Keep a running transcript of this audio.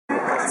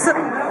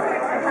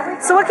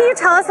So what can you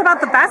tell us about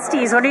the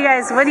besties? What do you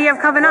have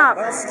coming up?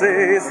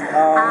 Besties.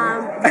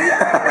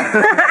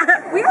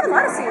 We have a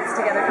lot of scenes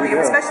together coming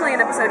up, especially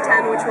in episode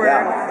 10, which we're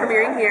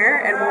premiering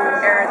here and will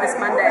air this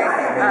Monday.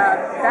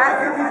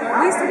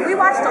 We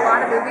watched a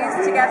lot of movies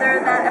together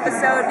that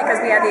episode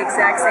because we had the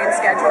exact same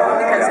schedule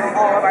because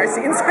all of our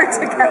scenes are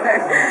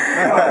together,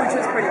 which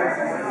was pretty.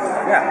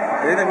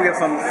 Yeah, I think we have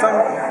some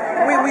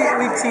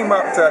we team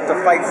up to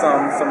fight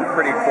some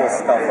pretty cool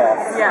stuff off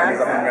in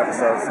these upcoming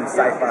episodes, some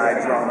sci-fi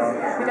drama.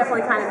 We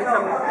definitely kind of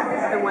become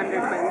the Wonder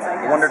Twins, I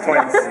guess. Wonder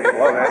Twins,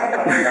 love it.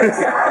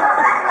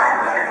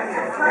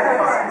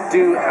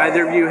 Do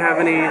either of you have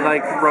any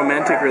like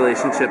romantic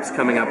relationships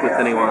coming up with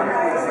anyone?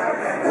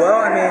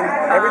 Well, I mean,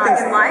 everything's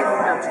in life.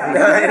 I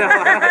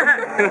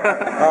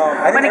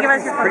think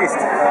everything's pretty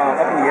up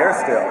in the air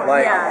still.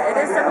 Like, yeah, it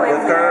is definitely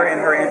with her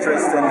and her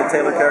interest in the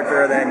Taylor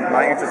character, then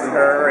my interest in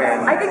her,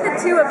 and I think the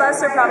two of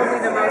us are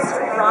probably the most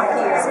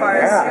rocky as far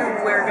as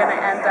who we're gonna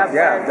end up with.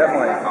 Yeah,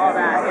 definitely. All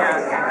that,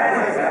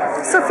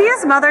 yeah.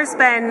 Sophia's mother's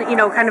been,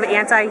 kind of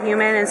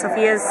anti-human, and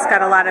Sophia's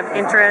got a lot of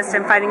interest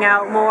in finding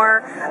out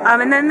more.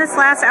 And then this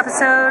last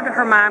episode,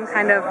 her mom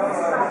kind of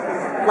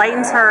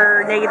lightens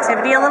her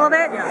negativity a little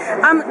bit.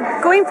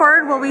 Going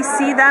forward, will we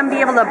see them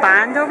be able to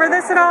bond over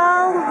this at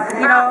all?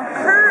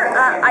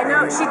 I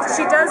know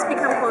she does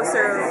become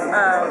closer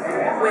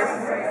with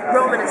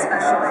Roman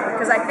especially,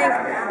 because I think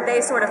they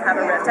sort of have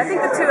a rift. I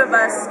think the two of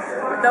us,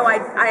 though I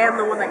am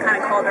the one that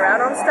kind of called her out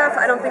on stuff,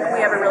 I don't think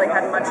we ever really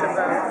had much of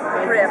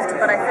a rift,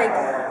 but I think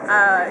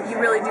you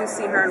really do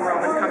see her and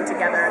Roman come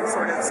together and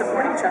sort of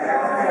support each other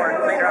more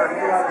later on.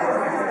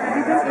 Have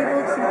you been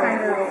able to kind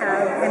of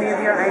have any of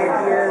your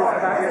ideas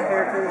about your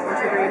characters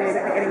integrated,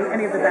 like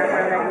any of the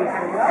background that you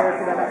kind of prepared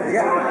for them?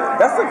 Yeah,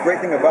 that's the great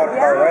thing about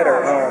our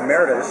writer,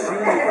 Meredith. She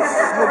is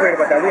so great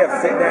about that. We have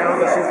sit downs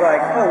and she's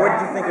like, oh, where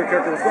did you think your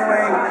character was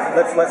going?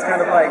 Let's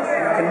kind of like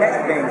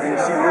connect things, and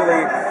she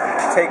really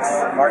takes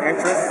our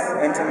interests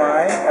into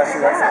mind as she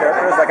writes the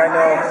characters. Like I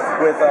know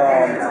with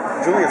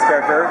Julia's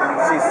character,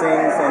 she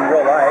sings in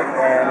real life,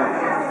 and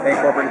they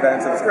incorporated that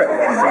into the script.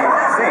 Like she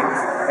sings,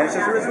 and it's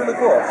really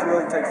cool. She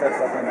really takes that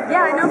stuff in there.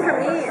 Yeah, I know for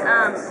me,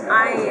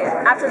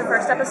 after the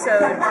first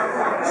episode,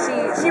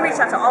 she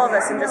reached out to all of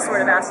us and just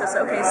sort of asked us,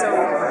 okay, so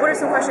what are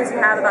some questions you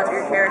have about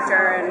your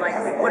character, and like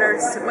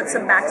what's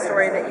some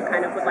backstory that you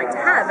kind of would like to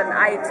have? And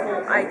I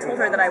told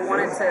her that I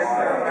wanted to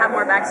have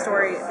more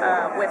backstory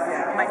with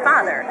my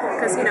father,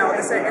 because in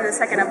the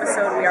second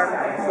episode we are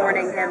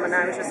mourning him, and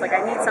I was just like,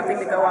 I need something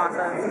to go off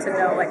of to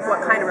know like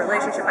what kind of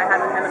relationship I had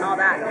with him and all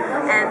that.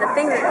 And the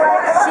thing that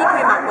she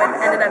came up with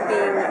ended up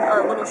being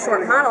a little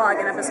short monologue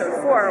in episode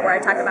 4 where I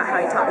talked about how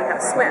he taught me how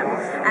to swim,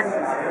 and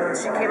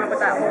she came up with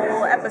that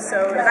whole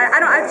episode.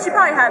 And she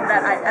probably had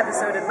that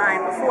episode in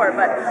mind before,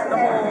 but the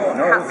whole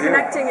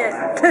connecting it,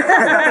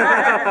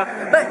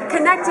 but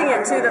connecting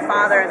it to the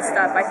father and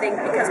stuff. I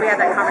think because we had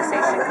that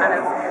conversation, kind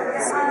of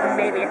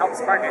maybe helped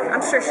spark it.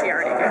 I'm sure she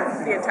already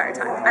knew the entire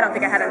time. I don't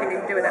think I had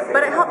anything to do with it,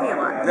 but it helped me a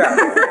lot.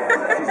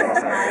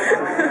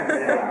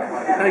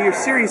 Now, your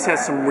series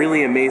has some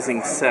really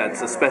amazing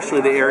sets,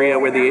 especially the area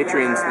where the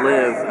Atrians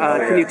live.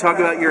 Can you talk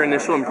about your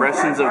initial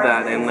impressions of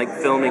that and like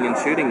filming and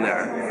shooting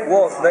there?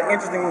 Well, the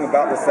interesting thing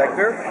about the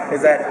sector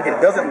is that it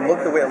doesn't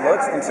look the way it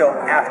looks until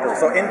after.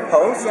 So in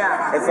post,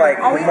 it's like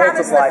all we have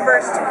is the multiplied.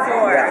 first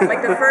floor,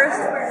 like the first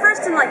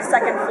and like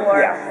second floor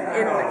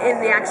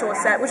in the actual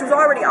set, which was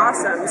already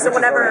awesome. So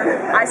whenever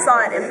I saw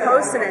it in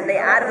post and they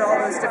added all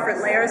those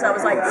different layers, I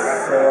was like,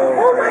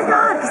 oh my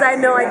god, because I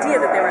had no idea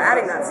that they were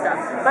adding that stuff.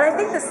 But I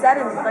think the set,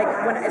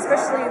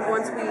 especially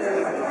once we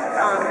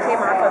came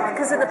off of,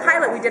 because in the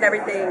pilot we did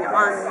everything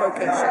on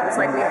locations,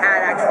 like we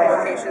had actual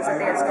locations that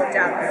they had scoped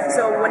out.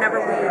 So whenever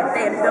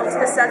they had built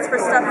the sets for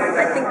stuff,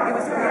 I think it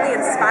was really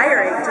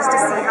inspiring just to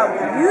see how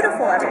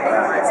beautiful everything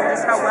was and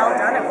just how well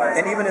done it was.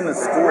 And even in the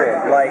school,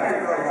 like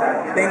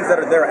things that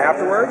are there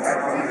afterwards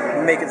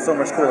make it so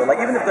much cooler. Like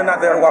even if they're not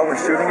there while we're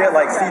shooting it,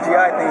 like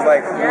CGI things,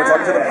 like when we're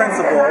talking to the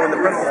principal, when the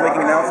principal's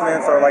making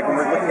announcements, or like when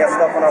we're looking at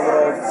stuff on our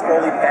little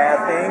scrolly pad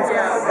things,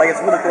 like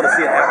it's really cool to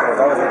see it afterwards.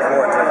 I always look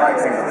forward to like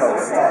seeing the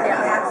post.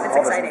 Yeah, it's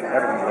exciting.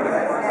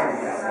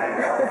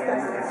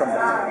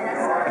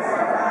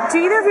 Do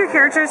either of your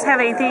characters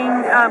have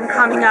anything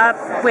coming up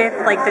with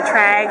like the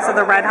Trags or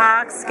the Red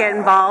Hawks get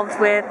involved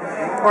with,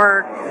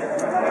 or?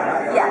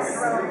 Yes.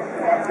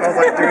 I was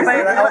like,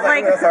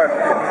 that's hard.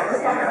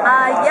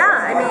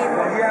 I mean,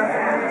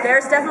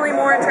 there's definitely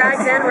more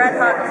Trags and Red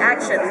Hawk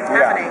action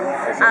happening.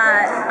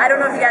 I don't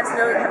know if you guys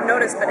have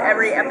noticed, but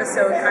every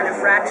episode kind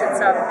of ratchets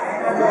up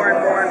more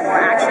and more and more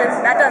action.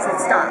 That doesn't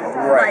stop.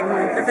 Right.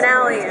 Like, the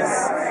finale is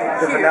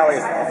huge.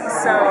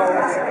 So,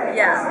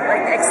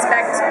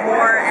 expect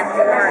more and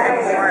more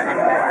and more and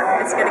more.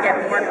 It's going to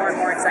get more and more and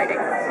more exciting.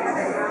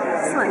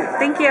 Excellent.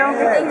 Thank you.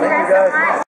 Thank you guys so much.